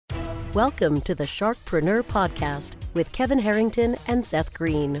Welcome to the Sharkpreneur Podcast with Kevin Harrington and Seth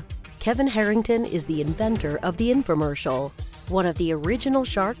Green. Kevin Harrington is the inventor of the infomercial, one of the original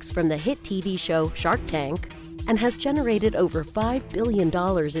sharks from the hit TV show Shark Tank, and has generated over $5 billion in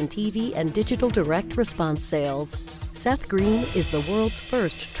TV and digital direct response sales. Seth Green is the world's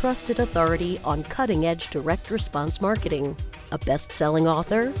first trusted authority on cutting-edge direct response marketing, a best-selling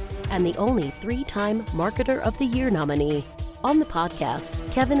author, and the only 3-time Marketer of the Year nominee. On the podcast,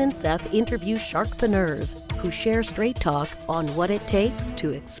 Kevin and Seth interview sharkpreneurs who share straight talk on what it takes to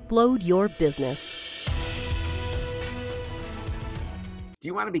explode your business. Do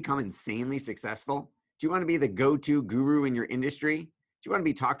you want to become insanely successful? Do you want to be the go-to guru in your industry? Do you want to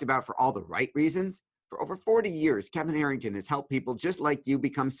be talked about for all the right reasons? For over 40 years, Kevin Harrington has helped people just like you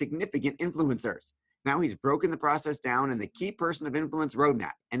become significant influencers. Now he's broken the process down in the Key Person of Influence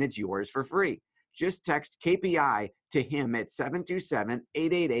Roadmap, and it's yours for free. Just text KPI to him at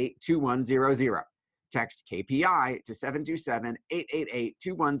 727-888-2100. Text KPI to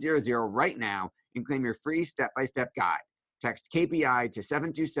 727-888-2100 right now and claim your free step-by-step guide. Text KPI to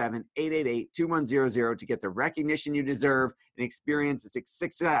 727-888-2100 to get the recognition you deserve and experience the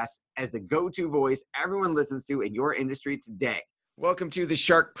success as the go-to voice everyone listens to in your industry today. Welcome to the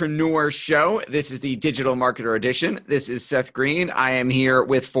Sharkpreneur Show. This is the Digital Marketer Edition. This is Seth Green. I am here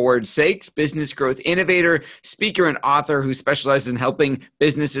with Forward Sakes, business growth innovator, speaker, and author who specializes in helping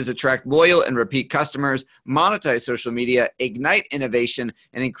businesses attract loyal and repeat customers, monetize social media, ignite innovation,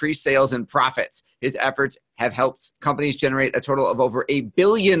 and increase sales and profits. His efforts have helped companies generate a total of over $1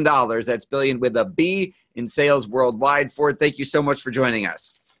 billion. That's billion with a B in sales worldwide. Ford, thank you so much for joining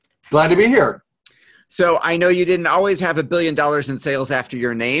us. Glad to be here. So I know you didn't always have $1 billion in sales after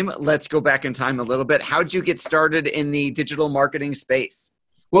your name. Let's go back in time a little bit. How'd you get started in the digital marketing space?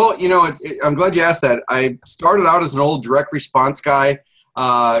 Well, I'm glad you asked that. I started out as an old direct response guy.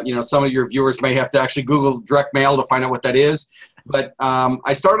 Some of your viewers may have to actually Google direct mail to find out what that is. But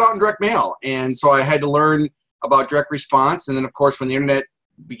I started out in direct mail. And so I had to learn about direct response. And then, of course, when the internet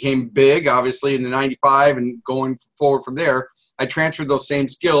became big, obviously in the 95 and going forward from there, I transferred those same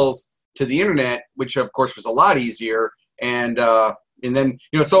skills to the internet, which of course was a lot easier. And then,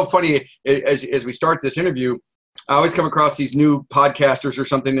 it's so funny as we start this interview, I always come across these new podcasters or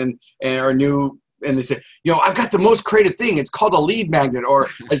something and they say, I've got the most creative thing. It's called a lead magnet, or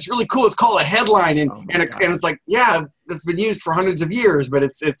it's really cool. It's called a headline. And it's like, yeah, that's been used for hundreds of years, but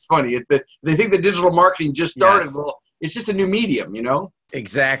it's funny. They think the digital marketing just started. Yes. Well, it's just a new medium,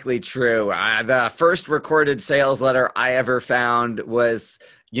 Exactly true. The first recorded sales letter I ever found was,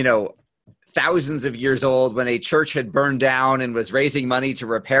 thousands of years old when a church had burned down and was raising money to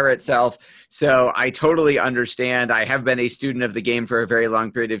repair itself. So I totally understand. I have been a student of the game for a very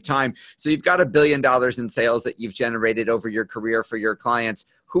long period of time. So you've got $1 billion in sales that you've generated over your career for your clients.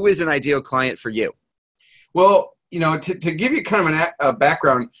 Who is an ideal client for you? Well, to give you kind of a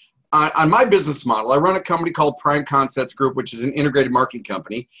background, on my business model, I run a company called Prime Concepts Group, which is an integrated marketing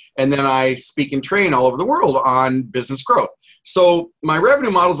company. And then I speak and train all over the world on business growth. So my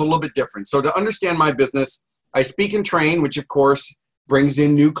revenue model is a little bit different. So to understand my business, I speak and train, which of course brings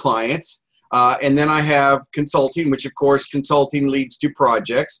in new clients. And then I have consulting, which of course consulting leads to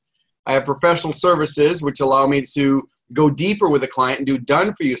projects. I have professional services, which allow me to go deeper with a client and do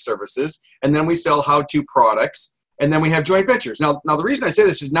done-for-you services. And then we sell how-to products. And then we have joint ventures. Now the reason I say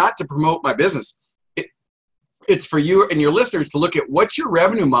this is not to promote my business. It's for you and your listeners to look at what's your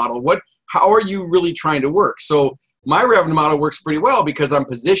revenue model. How are you really trying to work? So my revenue model works pretty well because I'm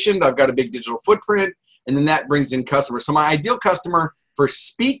positioned. I've got a big digital footprint, and then that brings in customers. So my ideal customer for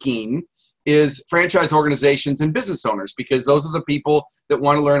speaking is franchise organizations and business owners, because those are the people that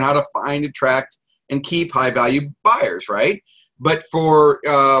want to learn how to find, attract, and keep high-value buyers, right? But for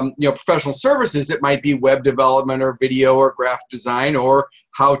professional services, it might be web development or video or graphic design or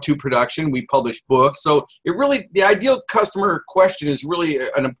how-to production. We publish books. So the ideal customer question is really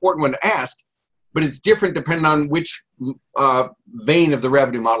an important one to ask, but it's different depending on which vein of the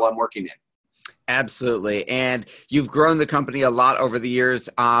revenue model I'm working in. Absolutely. And you've grown the company a lot over the years.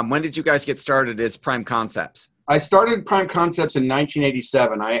 When did you guys get started as Prime Concepts? I started Prime Concepts in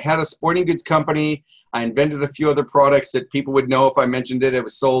 1987. I had a sporting goods company. I invented a few other products that people would know if I mentioned it. It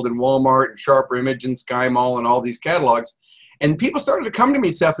was sold in Walmart and Sharper Image and Sky Mall and all these catalogs. And people started to come to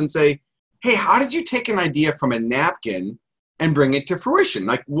me, Seth, and say, hey, how did you take an idea from a napkin and bring it to fruition?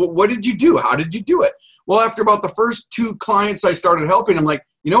 Like, what did you do? How did you do it? Well, after about the first 2 clients I started helping, I'm like,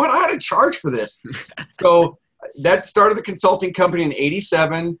 you know what? I had to charge for this. So that started the consulting company in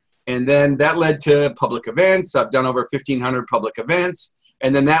 87. And then that led to public events. I've done over 1,500 public events.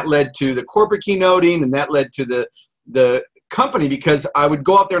 And then that led to the corporate keynoting, and that led to the company because I would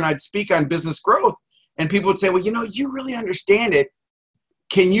go out there and I'd speak on business growth, and people would say, well, you really understand it.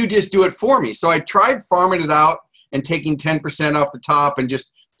 Can you just do it for me? So I tried farming it out and taking 10% off the top and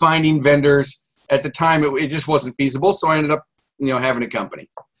just finding vendors. At the time, it just wasn't feasible. So I ended up, having a company.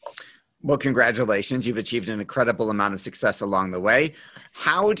 Well, congratulations. You've achieved an incredible amount of success along the way.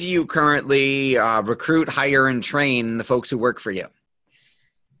 How do you currently recruit, hire, and train the folks who work for you?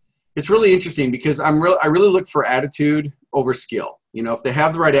 It's really interesting because I really look for attitude over skill. If they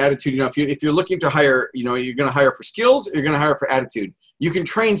have the right attitude, if you're looking to hire, you're going to hire for skills, you're going to hire for attitude. You can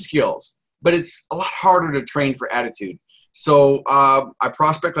train skills, but it's a lot harder to train for attitude. So I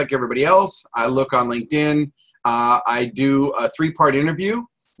prospect like everybody else. I look on LinkedIn. I do a 3-part interview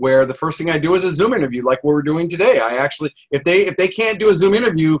where the first thing I do is a Zoom interview like what we're doing today. I actually, if they can't do a Zoom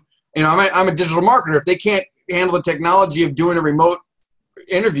interview, I'm a digital marketer. If they can't handle the technology of doing a remote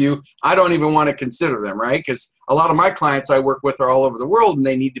interview, I don't even want to consider them, right? Because a lot of my clients I work with are all over the world, and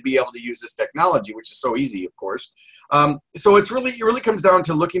they need to be able to use this technology, which is so easy, of course. So it really comes down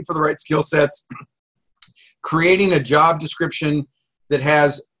to looking for the right skill sets, creating a job description that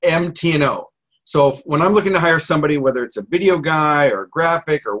has MT&O. So when I'm looking to hire somebody, whether it's a video guy or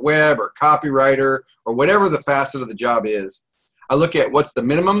graphic or web or copywriter or whatever the facet of the job is, I look at what's the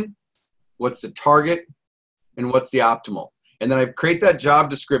minimum, what's the target, and what's the optimal. And then I create that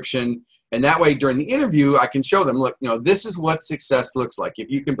job description, and that way during the interview, I can show them, look, this is what success looks like. If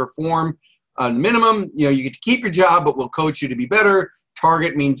you can perform on minimum, you get to keep your job, but we'll coach you to be better.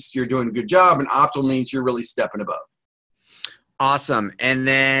 Target means you're doing a good job, and optimal means you're really stepping above. Awesome. And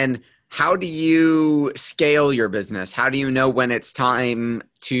then how do you scale your business? How do you know when it's time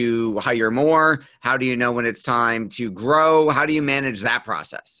to hire more? How do you know when it's time to grow? How do you manage that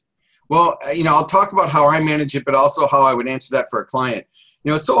process? Well, I'll talk about how I manage it, but also how I would answer that for a client.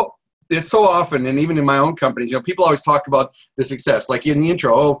 It's so often, and even in my own companies, people always talk about the success, like in the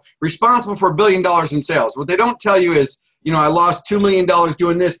intro, responsible for $1 billion in sales. What they don't tell you is, I lost $2 million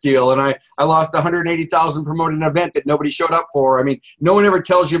doing this deal, and I lost 180,000 promoting an event that nobody showed up for. I mean, no one ever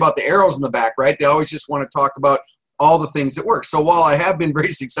tells you about the arrows in the back, right? They always just want to talk about all the things that work. So while I have been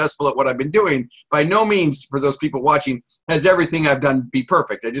very successful at what I've been doing, by no means, for those people watching, has everything I've done be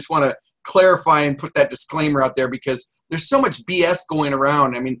perfect. I just want to clarify and put that disclaimer out there because there's so much BS going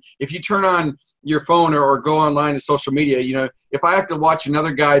around. I mean, if you turn on your phone or go online to social media, if I have to watch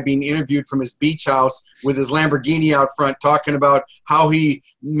another guy being interviewed from his beach house with his Lamborghini out front talking about how he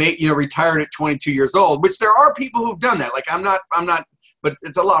retired at 22 years old, which there are people who've done that. Like I'm not, but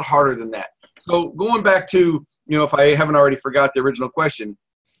it's a lot harder than that. So going back to, if I haven't already forgot the original question,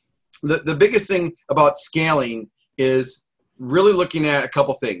 the biggest thing about scaling is really looking at a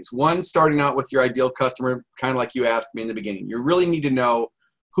couple things. One, starting out with your ideal customer, kind of like you asked me in the beginning. You really need to know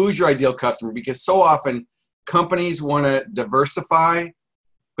who's your ideal customer, because so often companies want to diversify,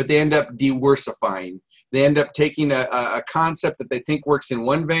 but they end up diversifying. They end up taking a concept that they think works in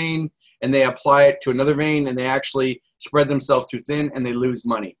one vein and they apply it to another vein, and they actually spread themselves too thin and they lose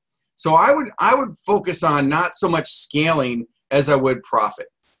money. So I would focus on not so much scaling as I would profit.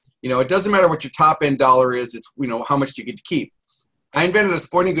 It doesn't matter what your top end dollar is. It's, how much do you get to keep. I invented a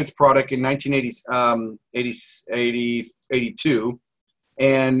sporting goods product in 1982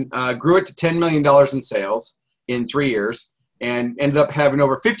 and grew it to $10 million in sales in 3 years and ended up having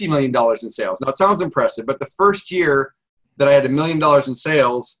over $50 million in sales. Now, it sounds impressive, but the first year that I had $1 million in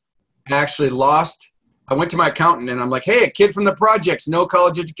sales, I actually lost. I went to my accountant and I'm like, hey, a kid from the projects, no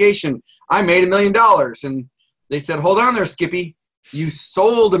college education. I made $1 million. And they said, hold on there, Skippy. You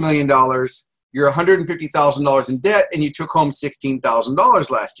sold $1 million. You're $150,000 in debt, and you took home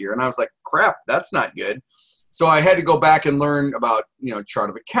 $16,000 last year. And I was like, crap, that's not good. So I had to go back and learn about, chart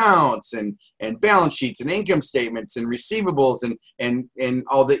of accounts and balance sheets and income statements and receivables and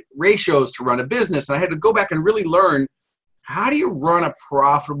all the ratios to run a business. And I had to go back and really learn, how do you run a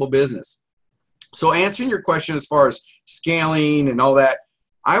profitable business? So answering your question as far as scaling and all that,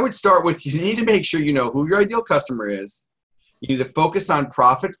 I would start with, you need to make sure you know who your ideal customer is. You need to focus on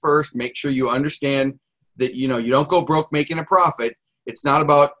profit first. Make sure you understand that, you don't go broke making a profit. It's not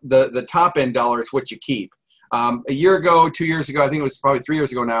about the top end dollar. It's what you keep. A year ago, 2 years ago, I think it was probably 3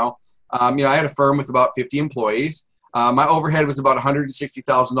 years ago now, I had a firm with about 50 employees. My overhead was about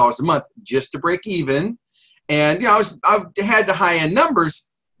 $160,000 a month just to break even. And, I had the high end numbers,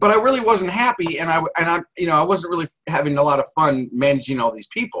 but I really wasn't happy, and I wasn't really having a lot of fun managing all these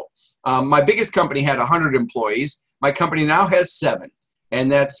people. My biggest company had 100 employees. My company now has 7,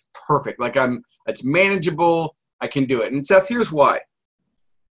 and that's perfect. It's manageable. I can do it. And Seth, here's why.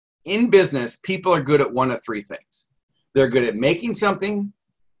 In business, people are good at one of 3 things. They're good at making something,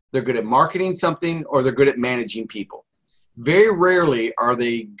 they're good at marketing something, or they're good at managing people. Very rarely are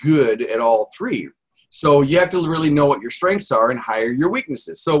they good at all three. So you have to really know what your strengths are and hire your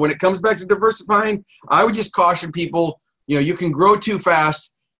weaknesses. So when it comes back to diversifying, I would just caution people, you can grow too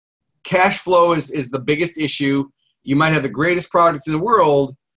fast. Cash flow is the biggest issue. You might have the greatest product in the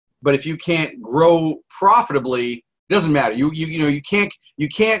world, but if you can't grow profitably, it doesn't matter. You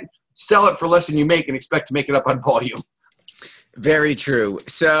can't sell it for less than you make and expect to make it up on volume. Very true.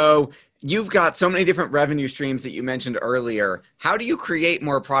 So you've got so many different revenue streams that you mentioned earlier. How do you create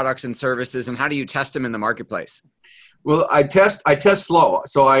more products and services, and how do you test them in the marketplace? Well, I test slow.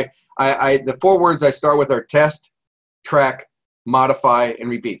 So the 4 words I start with are test, track, modify, and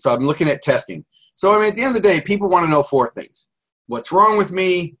repeat. So I'm looking at testing. So at the end of the day, people want to know 4 things. What's wrong with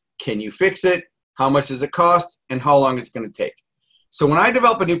me? Can you fix it? How much does it cost? And how long is it going to take? So when I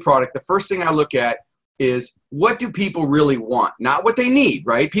develop a new product, the first thing I look at is, what do people really want? Not what they need,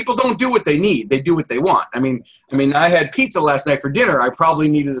 right? People don't do what they need. They do what they want. I mean, I had pizza last night for dinner. I probably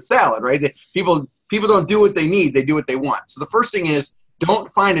needed a salad, right? People don't do what they need. They do what they want. So the first thing is,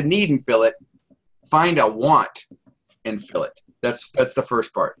 don't find a need and fill it. Find a want and fill it. That's the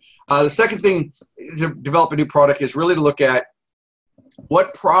first part. The second thing to develop a new product is really to look at,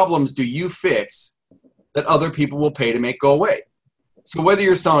 what problems do you fix that other people will pay to make go away? So whether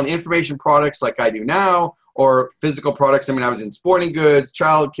you're selling information products like I do now, or physical products, I was in sporting goods,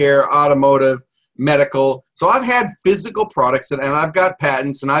 childcare, automotive, medical. So I've had physical products, and I've got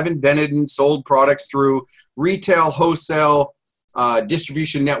patents, and I've invented and sold products through retail, wholesale,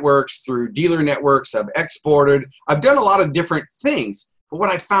 distribution networks, through dealer networks. I've exported. I've done a lot of different things. But what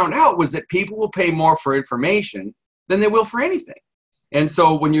I found out was that people will pay more for information than they will for anything. And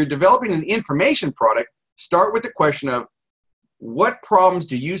so when you're developing an information product, start with the question of, what problems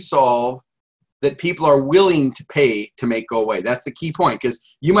do you solve that people are willing to pay to make go away? That's the key point, because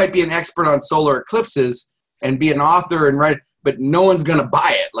you might be an expert on solar eclipses and be an author and write, but no one's going to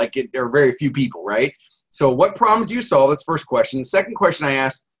buy it. There are very few people, right? So what problems do you solve? That's the first question. The second question I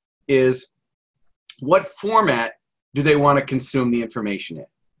ask is, what format do they want to consume the information in?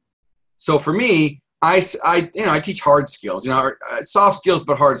 So for me, I teach hard skills, soft skills,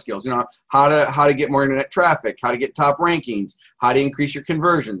 but hard skills, how to get more internet traffic, how to get top rankings, how to increase your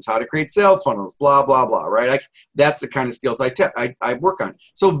conversions, how to create sales funnels, blah, blah, blah, right? That's the kind of skills I work on.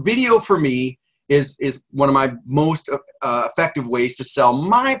 So video for me is one of my most effective ways to sell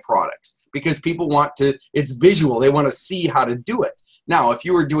my products, because people it's visual. They want to see how to do it. Now, if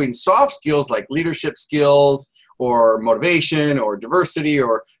you were doing soft skills like leadership skills or motivation or diversity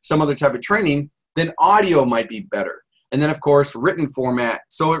or some other type of training, then audio might be better. And then, of course, written format.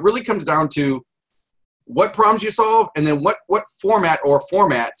 So it really comes down to what problems you solve, and then what format or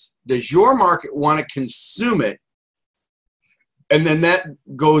formats does your market want to consume it. And then that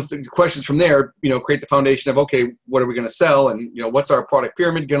goes to questions from there, create the foundation of, okay, what are we going to sell? And, what's our product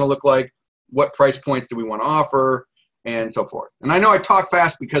pyramid going to look like? What price points do we want to offer? And so forth. And I know I talk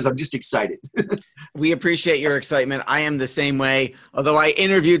fast because I'm just excited. We appreciate your excitement. I am the same way. Although I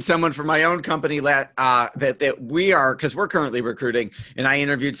interviewed someone from my own company that we are, because we're currently recruiting, and I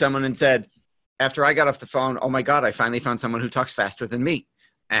interviewed someone and said, after I got off the phone, oh my God, I finally found someone who talks faster than me.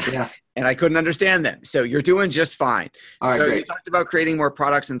 Yeah. And I couldn't understand them. So you're doing just fine. All right, so great. You talked about creating more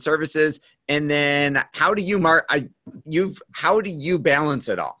products and services, and then how do you balance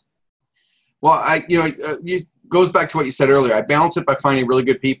it all? Well, it goes back to what you said earlier. I balance it by finding really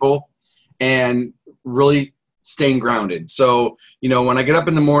good people and really staying grounded. So, when I get up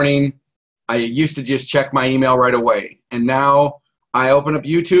in the morning, I used to just check my email right away. And now I open up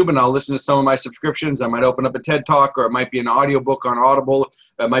YouTube and I'll listen to some of my subscriptions. I might open up a TED Talk, or it might be an audiobook on Audible.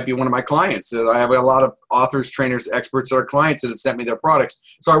 It might be one of my clients. I have a lot of authors, trainers, experts that are clients that have sent me their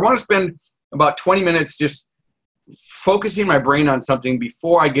products. So I want to spend about 20 minutes just focusing my brain on something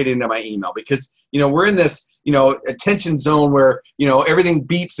before I get into my email, because we're in this attention zone where everything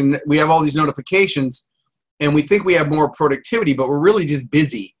beeps and we have all these notifications, and we think we have more productivity, but we're really just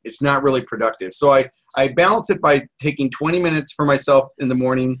busy. It's not really productive. So I balance it by taking 20 minutes for myself in the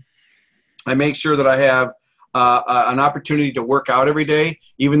morning. I make sure that I have an opportunity to work out every day,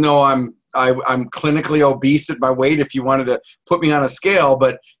 even though I'm clinically obese at my weight, if you wanted to put me on a scale.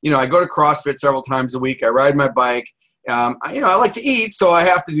 But, I go to CrossFit several times a week. I ride my bike. I like to eat, so I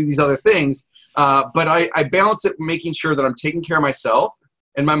have to do these other things. But I balance it, making sure that I'm taking care of myself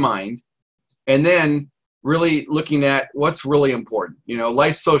and my mind, and then really looking at what's really important.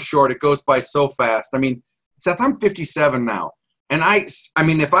 Life's so short. It goes by so fast. Seth, I'm 57 now. And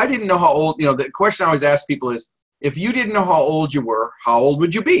if I didn't know how old, the question I always ask people is, if you didn't know how old you were, how old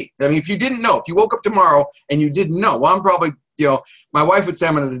would you be? I mean, if you didn't know, if you woke up tomorrow and you didn't know, well, I'm probably, my wife would say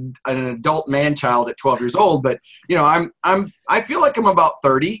I'm an adult man child at 12 years old, but I feel like I'm about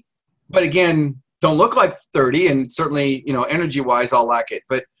 30, but again, don't look like 30, and certainly, energy wise, I'll lack it.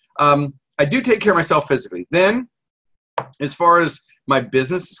 But I do take care of myself physically. Then, as far as my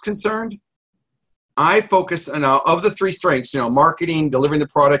business is concerned, I focus on, of the three strengths, marketing, delivering the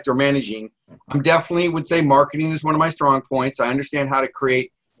product, or managing. I'm definitely would say marketing is one of my strong points. I understand how to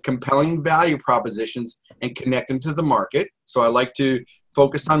create compelling value propositions and connect them to the market. So I like to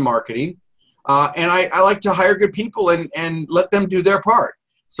focus on marketing. And I like to hire good people and let them do their part.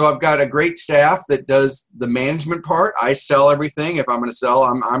 So I've got a great staff that does the management part. I sell everything. If I'm going to sell,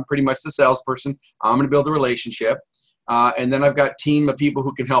 I'm pretty much the salesperson. I'm going to build a relationship. And then I've got a team of people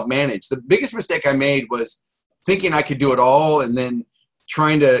who can help manage. The biggest mistake I made was thinking I could do it all and then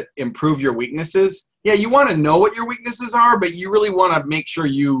trying to improve your weaknesses. Yeah, you want to know what your weaknesses are, but you really want to make sure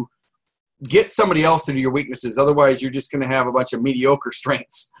you get somebody else to do your weaknesses. Otherwise, you're just going to have a bunch of mediocre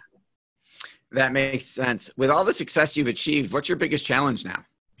strengths. That makes sense. With all the success you've achieved, what's your biggest challenge now?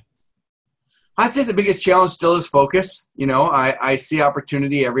 I'd say the biggest challenge still is focus. I see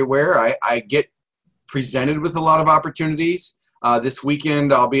opportunity everywhere. I get presented with a lot of opportunities. This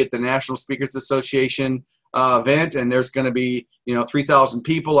weekend, I'll be at the National Speakers Association event, and there's going to be 3,000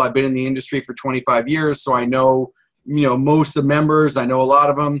 people. I've been in the industry for 25 years, so I know most of the members. I know a lot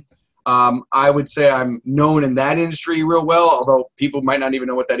of them. I would say I'm known in that industry real well, although people might not even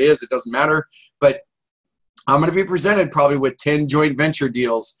know what that is. It doesn't matter. But I'm going to be presented probably with 10 joint venture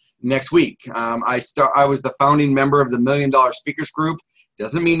deals next week. I was the founding member of the $1 Million Speakers Group.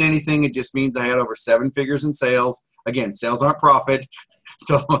 Doesn't mean anything. It just means I had over 7 figures in sales. Again, sales aren't profit.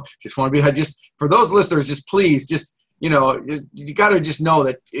 So just want to be, for those listeners, please, you got to just know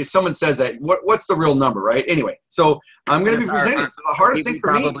that if someone says that, what's the real number, right? Anyway, so I'm going to be presenting. So the hardest thing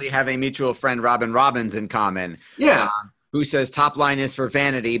for me. Probably have a mutual friend, Robin Robbins, in common. Yeah. Who says top line is for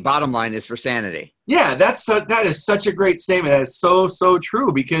vanity, bottom line is for sanity. Yeah, that is such a great statement. That is so, so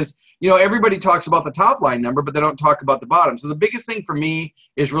true because, everybody talks about the top line number, but they don't talk about the bottom. So the biggest thing for me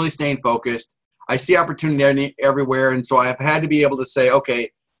is really staying focused. I see opportunity everywhere. And so I've had to be able to say,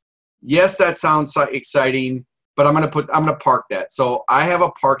 okay, yes, that sounds exciting, but I'm going to park that. So I have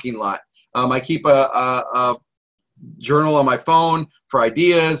a parking lot. I keep a journal on my phone for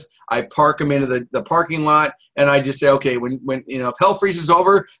ideas. I park them into the parking lot, and I just say, okay, when if hell freezes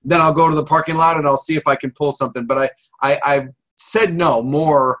over, then I'll go to the parking lot and I'll see if I can pull something. But I've said no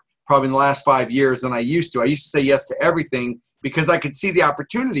more probably in the last 5 years than I used to. I used to say yes to everything because I could see the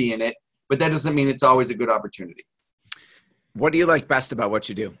opportunity in it, but that doesn't mean it's always a good opportunity. What do you like best about what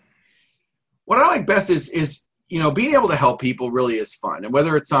you do? What I like best is being able to help people really is fun. And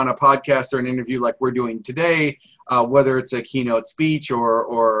whether it's on a podcast or an interview like we're doing today, whether it's a keynote speech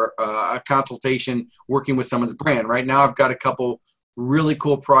or a consultation working with someone's brand. Right now I've got a couple really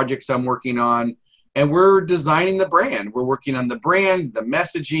cool projects I'm working on, and we're designing the brand. We're working on the brand, the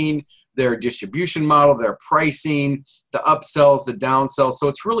messaging, their distribution model, their pricing, the upsells, the downsells. So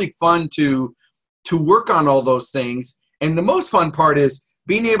it's really fun to work on all those things. And the most fun part is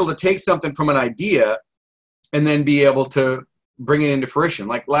being able to take something from an idea and then be able to bring it into fruition.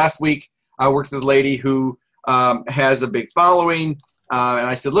 Like last week, I worked with a lady who has a big following. And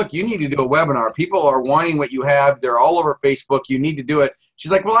I said, look, you need to do a webinar. People are wanting what you have. They're all over Facebook. You need to do it.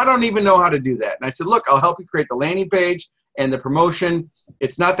 She's like, well, I don't even know how to do that. And I said, look, I'll help you create the landing page and the promotion.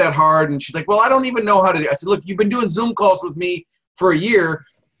 It's not that hard. And she's like, well, I don't even know how to do it. I said, look, you've been doing Zoom calls with me for a year.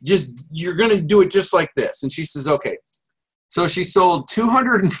 You're going to do it just like this. And she says, okay. So she sold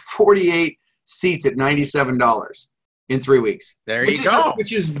 248 seats at $97 in 3 weeks. There you go.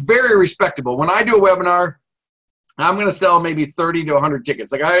 Which is very respectable. When I do a webinar, I'm going to sell maybe 30 to 100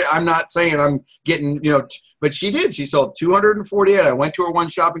 tickets. Like I'm not saying I'm getting, but she did. She sold 248. I went to her one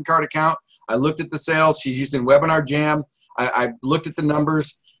shopping cart account. I looked at the sales. She's using Webinar Jam. I looked at the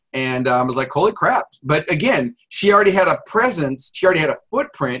numbers and I was like, holy crap. But again, she already had a presence. She already had a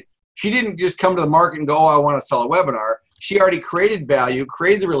footprint. She didn't just come to the market and go, oh, I want to sell a webinar. She already created value,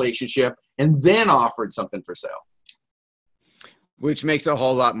 created the relationship, and then offered something for sale. Which makes a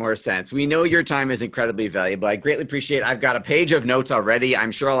whole lot more sense. We know your time is incredibly valuable. I greatly appreciate it. I've got a page of notes already.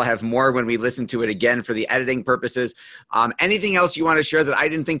 I'm sure I'll have more when we listen to it again for the editing purposes. Anything else you want to share that I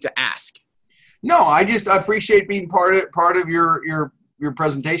didn't think to ask? No, I appreciate being part of your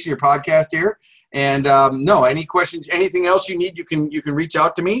presentation, your podcast here. And no, any questions, anything else you need, you can reach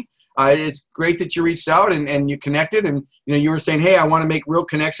out to me. It's great that you reached out and you connected, and you were saying, hey, I want to make real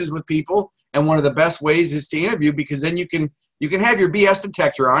connections with people, and one of the best ways is to interview, because then you can have your BS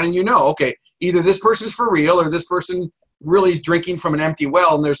detector on, and okay, either this person's for real or this person really is drinking from an empty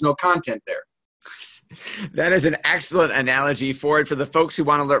well and there's no content there. That is an excellent analogy for it. For the folks who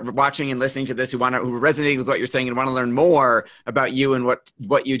want to learn, watching and listening to this, who are resonating with what you're saying and want to learn more about you and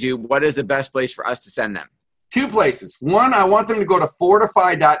what you do, what is the best place for us to send them? 2 places. One, I want them to go to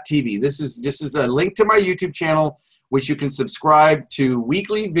fortify.tv. This is a link to my YouTube channel, which you can subscribe to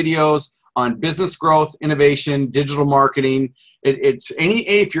weekly videos on business growth, innovation, digital marketing.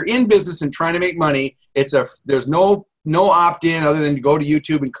 If you're in business and trying to make money, there's no opt-in other than to go to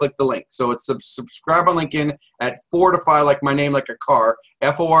YouTube and click the link. So it's subscribe on LinkedIn at Fortify, like my name, like a car,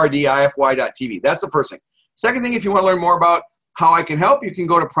 FORDIFY.tv. That's the first thing. Second thing, if you want to learn more about how I can help, you can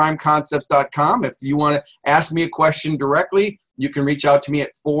go to primeconcepts.com. If you want to ask me a question directly, you can reach out to me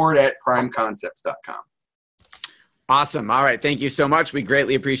at ford@primeconcepts.com. Awesome. All right. Thank you so much. We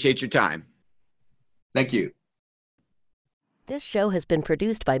greatly appreciate your time. Thank you. This show has been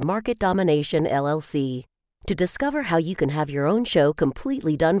produced by Market Domination, LLC. To discover how you can have your own show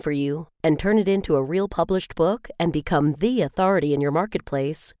completely done for you and turn it into a real published book and become the authority in your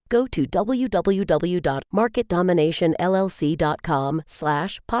marketplace, go to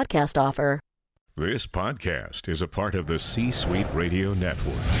www.marketdominationllc.com/podcast offer. This podcast is a part of the C-Suite Radio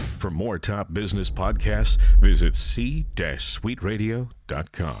Network. For more top business podcasts, visit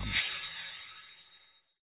c-suiteradio.com.